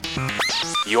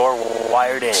You're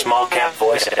wired in.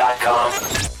 SmallCapVoice.com.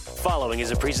 Following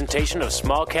is a presentation of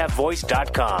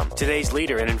SmallCapVoice.com, today's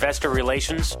leader in investor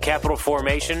relations, capital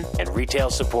formation, and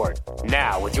retail support.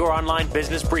 Now, with your online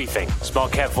business briefing,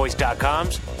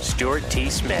 SmallCapVoice.com's Stuart T.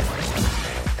 Smith.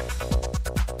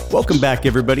 Welcome back,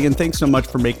 everybody, and thanks so much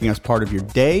for making us part of your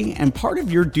day and part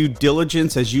of your due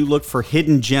diligence as you look for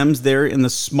hidden gems there in the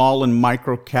small and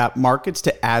micro cap markets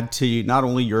to add to not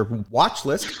only your watch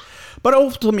list, but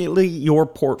ultimately your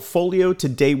portfolio.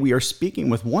 Today, we are speaking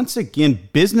with, once again,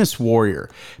 Business Warrior.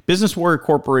 Business Warrior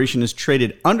Corporation is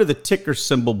traded under the ticker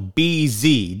symbol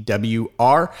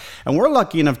BZWR, and we're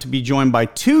lucky enough to be joined by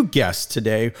two guests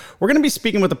today. We're going to be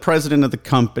speaking with the president of the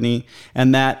company,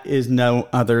 and that is no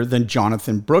other than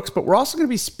Jonathan Brooks, but we're also going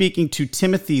to be speaking to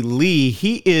Timothy Lee.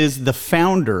 He is the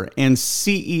founder and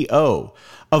CEO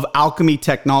of Alchemy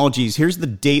Technologies. Here's the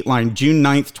dateline, June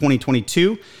 9th,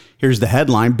 2022. Here's the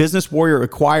headline: Business Warrior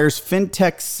acquires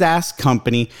fintech SaaS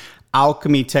company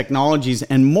Alchemy Technologies.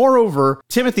 And moreover,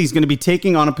 Timothy's going to be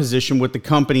taking on a position with the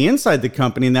company, inside the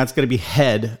company, and that's going to be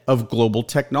head of global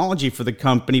technology for the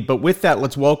company. But with that,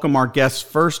 let's welcome our guests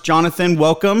first. Jonathan,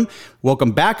 welcome.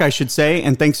 Welcome back, I should say,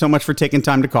 and thanks so much for taking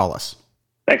time to call us.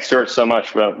 Thanks, Stuart, so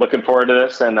much. We're looking forward to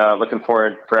this, and looking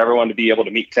forward for everyone to be able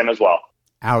to meet Tim as well.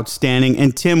 Outstanding.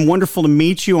 And Tim, wonderful to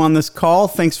meet you on this call.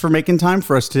 Thanks for making time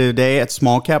for us today at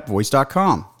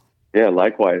smallcapvoice.com. Yeah,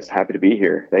 likewise. Happy to be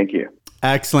here. Thank you.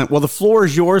 Excellent. Well, the floor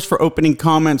is yours for opening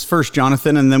comments first,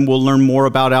 Jonathan, and then we'll learn more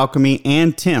about Alchemy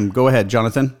and Tim. Go ahead,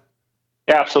 Jonathan.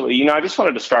 Yeah, absolutely. I just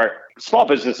wanted to start. Small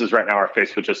businesses right now are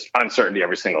faced with just uncertainty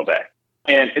every single day.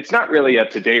 And it's not really a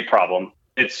today problem.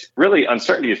 It's really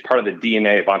uncertainty is part of the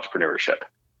DNA of entrepreneurship.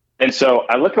 And so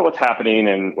I look at what's happening,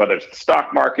 and whether it's the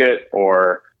stock market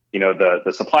or,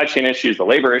 the supply chain issues, the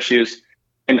labor issues,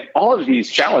 and all of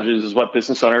these challenges is what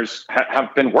business owners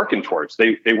have been working towards.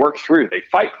 They work through, they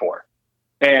fight for.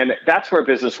 And that's where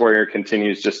Business Warrior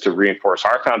continues just to reinforce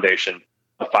our foundation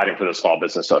of fighting for the small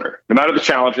business owner, no matter the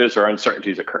challenges or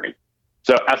uncertainties occurring.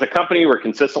 So as a company, we're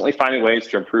consistently finding ways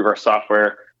to improve our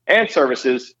software and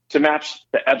services to match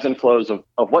the ebbs and flows of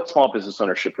what small business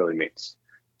ownership really means.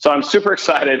 So I'm super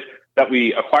excited that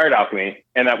we acquired Alchemy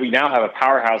and that we now have a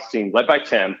powerhouse team led by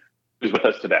Tim, who's with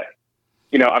us today.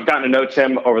 I've gotten to know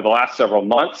Tim over the last several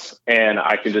months, and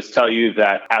I can just tell you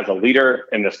that as a leader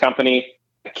in this company,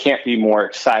 I can't be more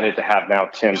excited to have now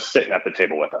Tim sitting at the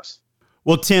table with us.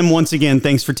 Well, Tim, once again,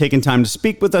 thanks for taking time to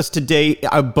speak with us today.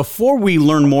 Before we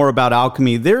learn more about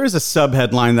Alchemy, there is a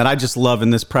subheadline that I just love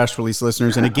in this press release,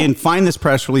 listeners. And again, find this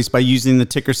press release by using the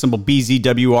ticker symbol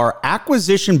BZWR.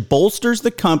 Acquisition bolsters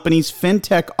the company's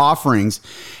fintech offerings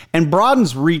and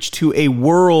broadens reach to a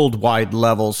worldwide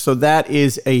level. So that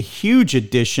is a huge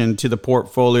addition to the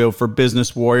portfolio for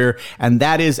Business Warrior, and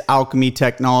that is Alchemy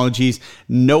Technologies.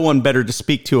 No one better to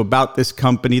speak to about this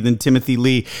company than Timothy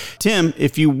Lee. Tim,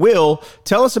 if you will,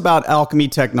 tell us about Alchemy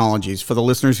Technologies for the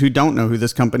listeners who don't know who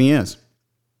this company is.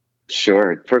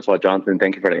 Sure. First of all, Jonathan,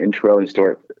 thank you for the intro. And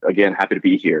Stuart, again, happy to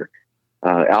be here.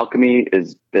 Alchemy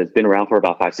has been around for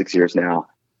about 5-6 years now.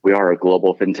 We are a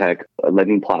global fintech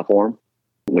lending platform.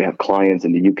 We have clients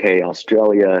in the UK,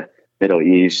 Australia, Middle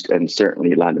East, and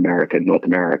certainly Latin America and North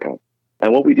America.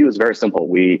 And what we do is very simple.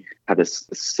 We have a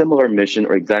similar mission,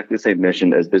 or exactly the same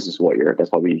mission as Business Warrior.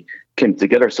 That's why we came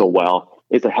together so well,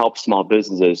 is to help small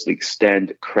businesses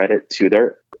extend credit to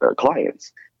their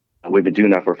clients. We've been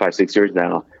doing that for 5-6 years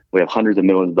now. We have hundreds of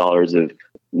millions of dollars of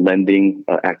lending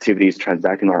activities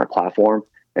transacting on our platform.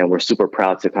 And we're super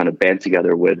proud to kind of band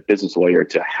together with Business Warrior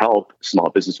to help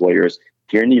small business warriors.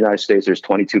 Here in the United States, there's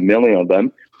 22 million of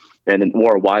them. And in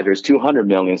worldwide, there's 200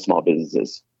 million small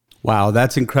businesses. Wow,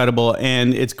 that's incredible.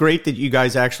 And it's great that you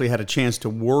guys actually had a chance to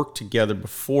work together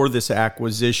before this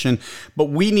acquisition. But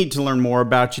we need to learn more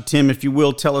about you. Tim, if you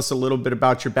will, tell us a little bit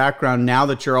about your background now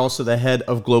that you're also the head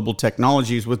of global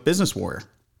technologies with Business Warrior.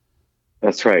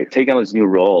 That's right. Taking on this new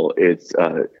role is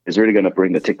really going to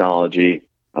bring the technology,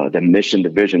 the mission, the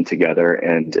vision together,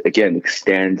 and again,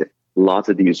 extend lots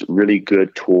of these really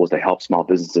good tools that help small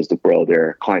businesses to grow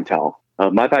their clientele.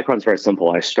 My background is very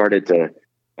simple. I started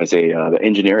as an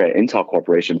engineer at Intel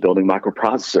Corporation, building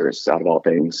microprocessors out of all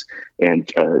things, and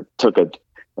took a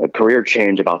career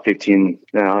change about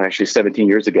 17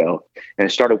 years ago,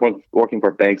 and started working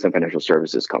for banks and financial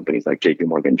services companies like JP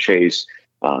Morgan Chase,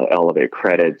 Elevate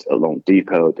Credit, Loan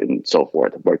Depot, and so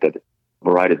forth. I've worked at a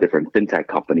variety of different fintech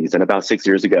companies. And about 6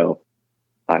 years ago,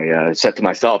 I said to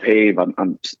myself, hey,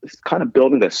 I'm kind of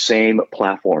building the same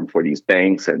platform for these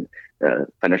banks and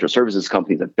financial services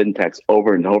companies and fintechs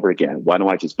over and over again. Why don't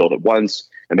I just build it once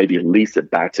and maybe lease it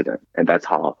back to them? And that's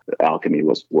how Alchemy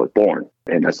was born.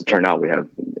 And as it turned out, we have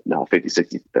now 50,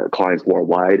 60 clients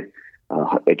worldwide.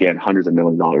 Again, hundreds of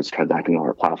millions of dollars transacting on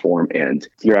our platform. And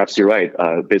you're absolutely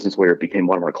right. Business Warrior became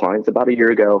one of our clients about a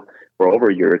year ago or over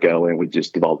a year ago. And we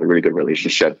just developed a really good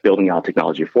relationship, building out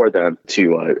technology for them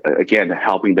to, again,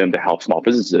 helping them to help small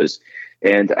businesses.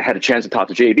 And I had a chance to talk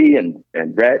to JB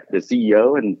and Rhett, the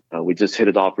CEO, and we just hit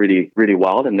it off really, really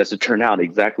well. And as it turned out,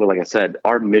 exactly like I said,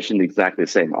 our mission is exactly the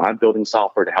same. I'm building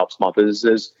software to help small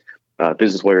businesses.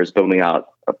 Business Warrior is building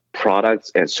out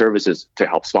products and services to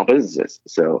help small businesses.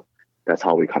 So that's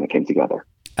how we kind of came together.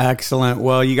 Excellent.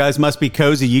 Well, you guys must be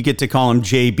cozy. You get to call him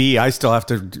JB. I still have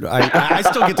to. I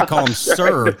still get to call him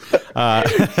Sir. I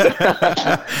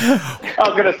was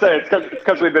going to say it's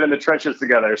because we've been in the trenches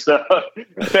together. So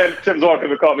Tim's welcome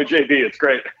to call me JB. It's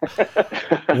great.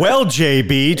 Well,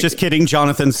 JB, just kidding,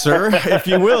 Jonathan, Sir. If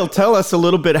you will, tell us a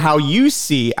little bit how you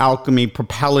see Alchemy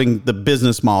propelling the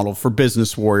business model for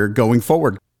Business Warrior going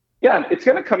forward. Yeah, it's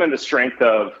going to come into strength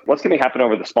of what's going to happen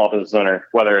over the small business owner,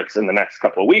 whether it's in the next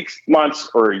couple of weeks,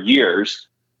 months, or years.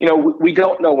 We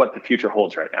don't know what the future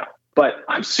holds right now, but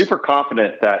I'm super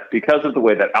confident that because of the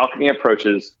way that Alchemy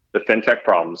approaches the fintech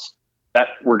problems, that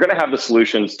we're going to have the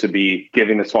solutions to be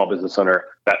giving the small business owner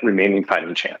that remaining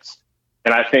fighting chance.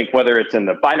 And I think whether it's in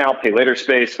the buy now, pay later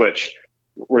space, which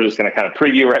we're just going to kind of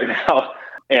preview right now,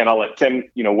 and I'll let Tim,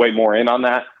 weigh more in on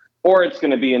that, or it's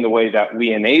going to be in the way that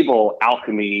we enable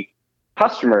Alchemy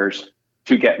customers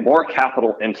to get more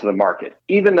capital into the market,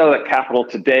 even though that capital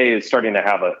today is starting to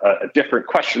have a different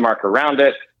question mark around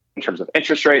it in terms of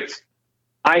interest rates.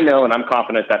 I know, and I'm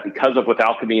confident that because of with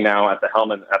Alchemy now at the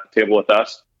helm and at the table with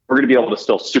us, we're going to be able to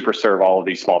still super serve all of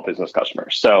these small business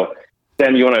customers. So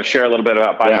then you want to share a little bit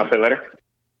about buy now, pay later?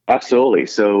 Absolutely.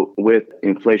 So with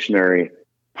inflationary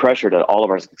pressure that all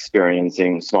of us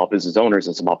experiencing, small business owners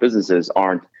and small businesses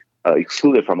aren't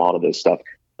excluded from all of this stuff.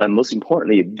 And most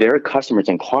importantly, their customers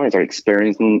and clients are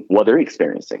experiencing what they're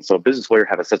experiencing. So Business Warrior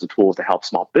have a set of tools to help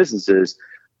small businesses.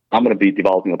 I'm going to be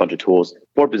developing a bunch of tools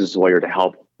for Business Warrior to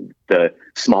help the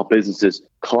small businesses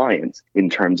clients in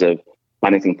terms of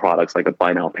financing products like a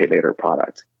buy now, pay later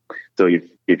product. So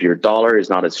if your dollar is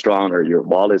not as strong or your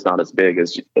wallet is not as big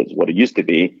as what it used to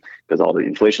be, because all the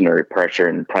inflationary pressure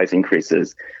and price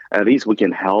increases, at least we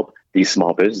can help these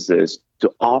small businesses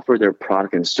to offer their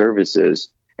product and services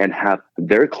and have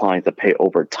their clients to pay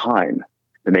over time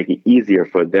to make it easier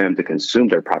for them to consume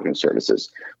their product and services.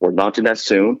 We're launching that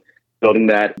soon, building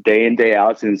that day in, day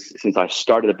out since I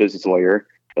started a Business Warrior.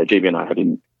 JB and I have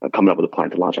been coming up with a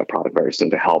plan to launch that product very soon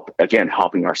to help, again,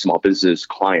 helping our small business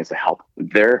clients to help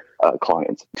their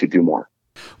clients to do more.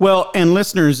 Well, and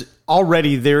listeners,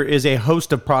 already there is a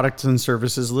host of products and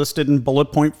services listed in bullet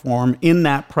point form in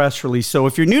that press release. So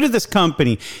if you're new to this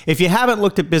company, if you haven't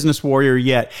looked at Business Warrior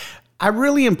yet, I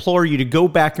really implore you to go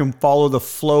back and follow the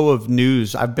flow of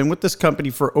news. I've been with this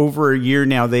company for over a year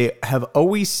now. They have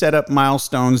always set up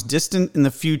milestones distant in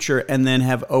the future and then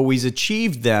have always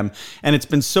achieved them. And it's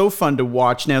been so fun to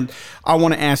watch. Now, I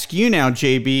want to ask you now,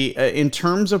 JB, in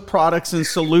terms of products and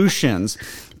solutions,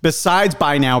 besides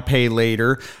buy now, pay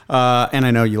later, and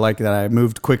I know you like that I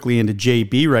moved quickly into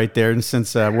JB right there, and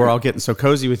since we're all getting so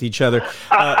cozy with each other.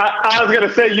 I was going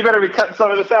to say, you better be cutting some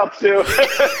of this out, too.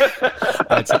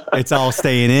 It's all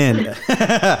staying in.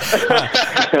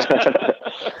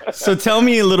 So tell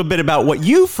me a little bit about what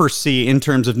you foresee in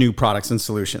terms of new products and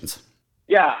solutions.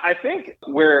 Yeah, I think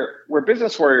where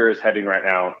Business Warrior is heading right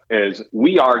now is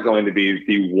we are going to be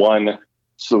the one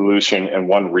solution and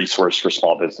one resource for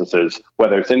small businesses,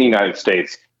 whether it's in the United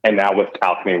States and now with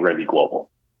Alchemy, we're going to be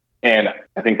global. And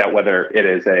I think that whether it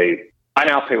is a buy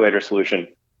now, pay later solution,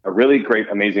 a really great,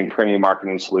 amazing premium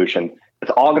marketing solution, it's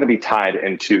all going to be tied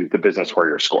into the Business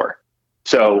Warrior score.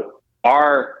 So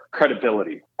our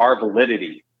credibility, our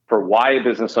validity for why a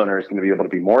business owner is going to be able to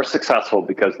be more successful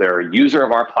because they're a user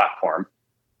of our platform,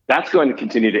 that's going to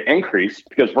continue to increase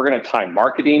because we're going to tie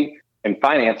marketing and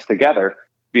finance together,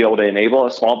 be able to enable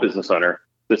a small business owner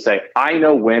to say, I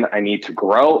know when I need to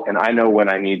grow and I know when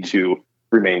I need to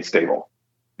remain stable.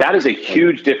 That is a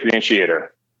huge differentiator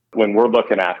when we're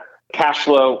looking at cash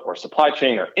flow or supply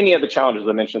chain or any of the challenges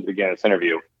I mentioned at the beginning of this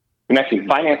interview. Connecting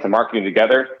finance and marketing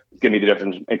together is going to be the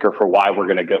difference maker for why we're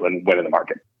going to get win in the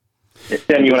market.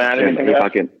 Dan, you want to add anything to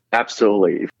that?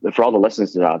 Absolutely. For all the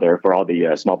listeners out there, for all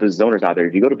the small business owners out there,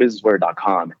 if you go to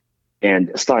businesswarrior.com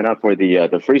and sign up for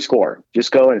the free score,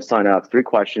 just go and sign up. 3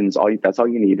 questions. That's all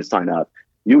you need to sign up.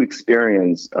 You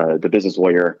experience the Business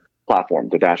Warrior platform,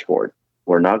 the dashboard.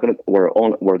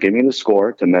 We're giving you the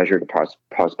score to measure the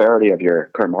prosperity of your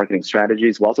current marketing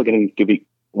strategies. We're also giving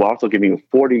you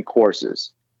 40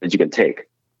 courses that you can take,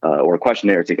 or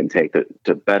questionnaires you can take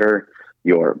to better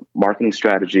your marketing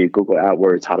strategy, Google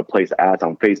AdWords, how to place ads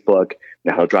on Facebook,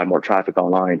 and how to drive more traffic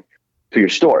online to your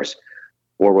stores.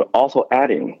 What we're also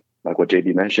adding, like what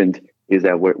JD mentioned, is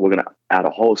that we're going to add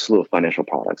a whole slew of financial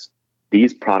products.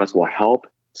 These products will help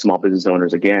small business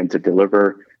owners, again, to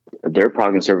deliver their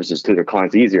product and services to their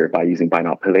clients easier by using buy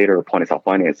now, pay later or point-of-sale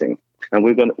financing. And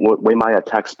we might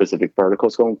attack specific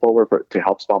verticals going forward to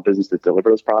help small businesses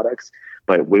deliver those products,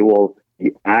 but we will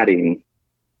be adding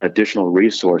additional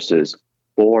resources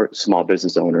for small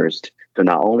business owners to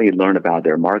not only learn about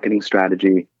their marketing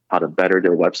strategy, how to better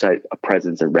their website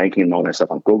presence and ranking and all that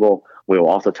stuff on Google. We will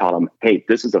also tell them, hey,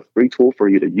 this is a free tool for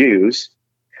you to use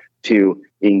to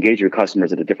engage your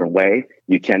customers in a different way.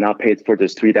 You cannot pay for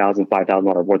this $3,000,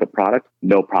 $5,000 worth of product.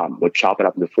 No problem. We'll chop it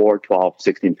up into 4, 12,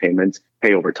 16 payments,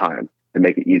 pay over time to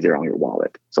make it easier on your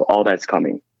wallet. So all that's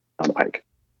coming on the pike.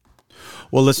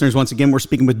 Well, listeners, once again, we're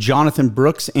speaking with Jonathan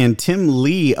Brooks and Tim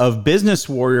Lee of Business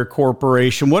Warrior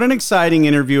Corporation. What an exciting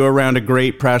interview around a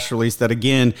great press release that,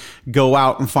 again, go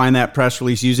out and find that press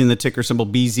release using the ticker symbol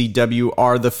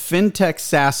BZWR. The fintech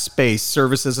SaaS space,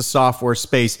 service as a software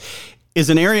space, is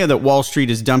an area that Wall Street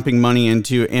is dumping money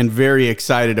into and very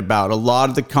excited about. A lot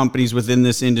of the companies within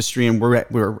this industry, and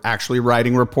we're actually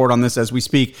writing a report on this as we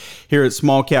speak here at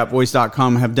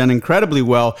smallcapvoice.com, have done incredibly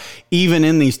well, even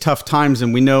in these tough times.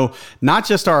 And we know not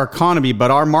just our economy,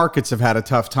 but our markets have had a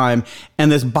tough time.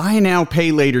 And this buy now,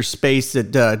 pay later space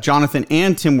that Jonathan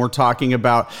and Tim were talking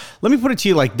about, let me put it to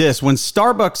you like this. When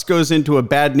Starbucks goes into a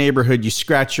bad neighborhood, you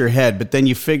scratch your head, but then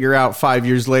you figure out 5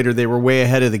 years later they were way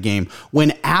ahead of the game.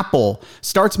 When Apple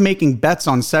starts making bets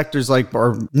on sectors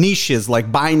or niches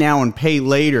like buy now and pay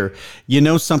later, you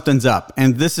know something's up.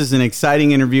 And this is an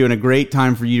exciting interview and a great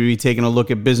time for you to be taking a look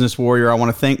at Business Warrior. I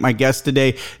want to thank my guest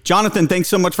today. Jonathan, thanks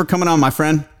so much for coming on, my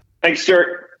friend. Thanks,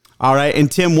 Stuart. All right.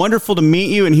 And Tim, wonderful to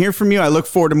meet you and hear from you. I look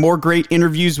forward to more great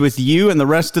interviews with you and the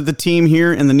rest of the team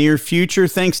here in the near future.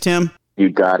 Thanks, Tim.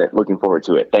 You got it. Looking forward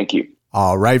to it. Thank you.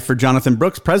 All right, for Jonathan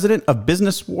Brooks, president of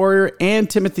Business Warrior, and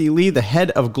Timothy Lee, the head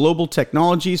of global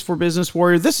technologies for Business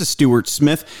Warrior, this is Stuart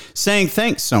Smith saying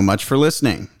thanks so much for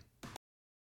listening.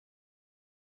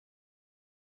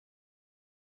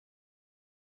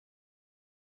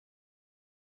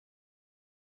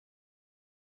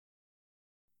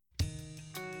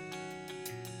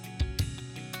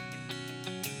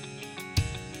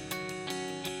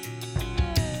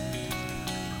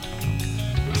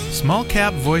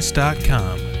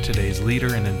 SmallCapVoice.com, today's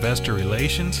leader in investor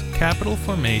relations, capital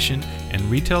formation, and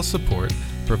retail support,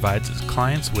 provides its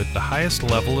clients with the highest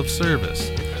level of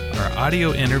service. Our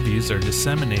audio interviews are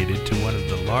disseminated to one of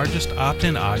the largest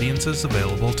opt-in audiences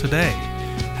available today.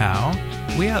 How?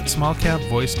 We at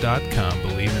SmallCapVoice.com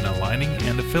believe in aligning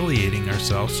and affiliating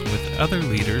ourselves with other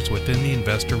leaders within the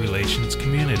investor relations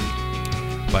community.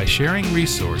 By sharing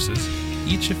resources,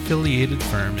 each affiliated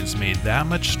firm is made that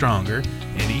much stronger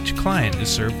and each client is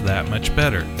served that much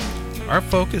better. Our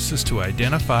focus is to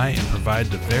identify and provide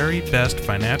the very best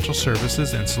financial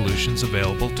services and solutions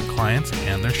available to clients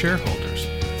and their shareholders.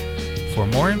 For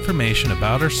more information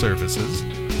about our services,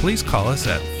 please call us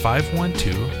at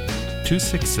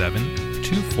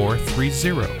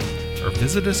 512-267-2430 or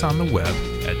visit us on the web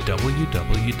at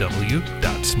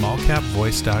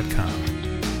www.smallcapvoice.com.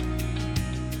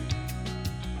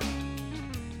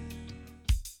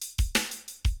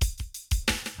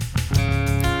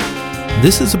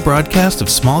 This is a broadcast of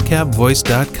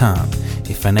SmallCapVoice.com,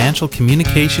 a financial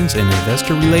communications and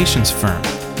investor relations firm.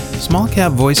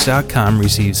 SmallCapVoice.com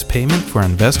receives payment for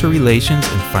investor relations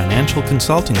and financial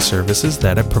consulting services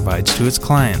that it provides to its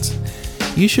clients.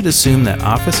 You should assume that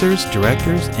officers,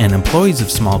 directors, and employees of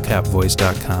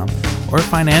SmallCapVoice.com or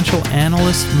financial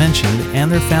analysts mentioned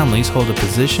and their families hold a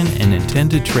position and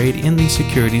intend to trade in these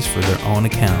securities for their own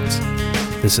accounts.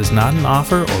 This is not an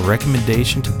offer or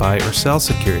recommendation to buy or sell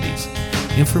securities.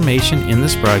 Information in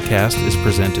this broadcast is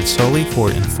presented solely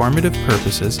for informative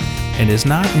purposes and is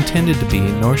not intended to be,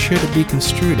 nor should it be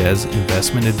construed as,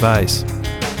 investment advice.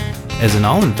 As in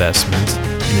all investments,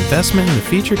 an investment in the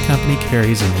featured company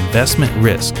carries an investment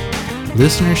risk.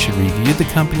 Listeners should review the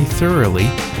company thoroughly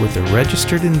with a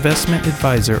registered investment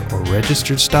advisor or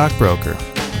registered stockbroker.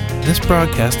 This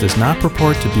broadcast does not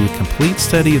purport to be a complete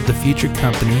study of the featured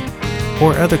company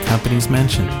or other companies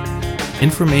mentioned.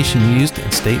 Information used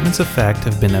and statements of fact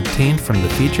have been obtained from the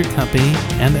featured company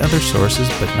and other sources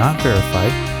but not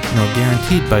verified nor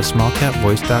guaranteed by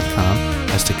smallcapvoice.com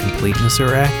as to completeness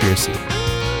or accuracy.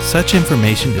 Such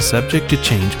information is subject to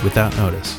change without notice.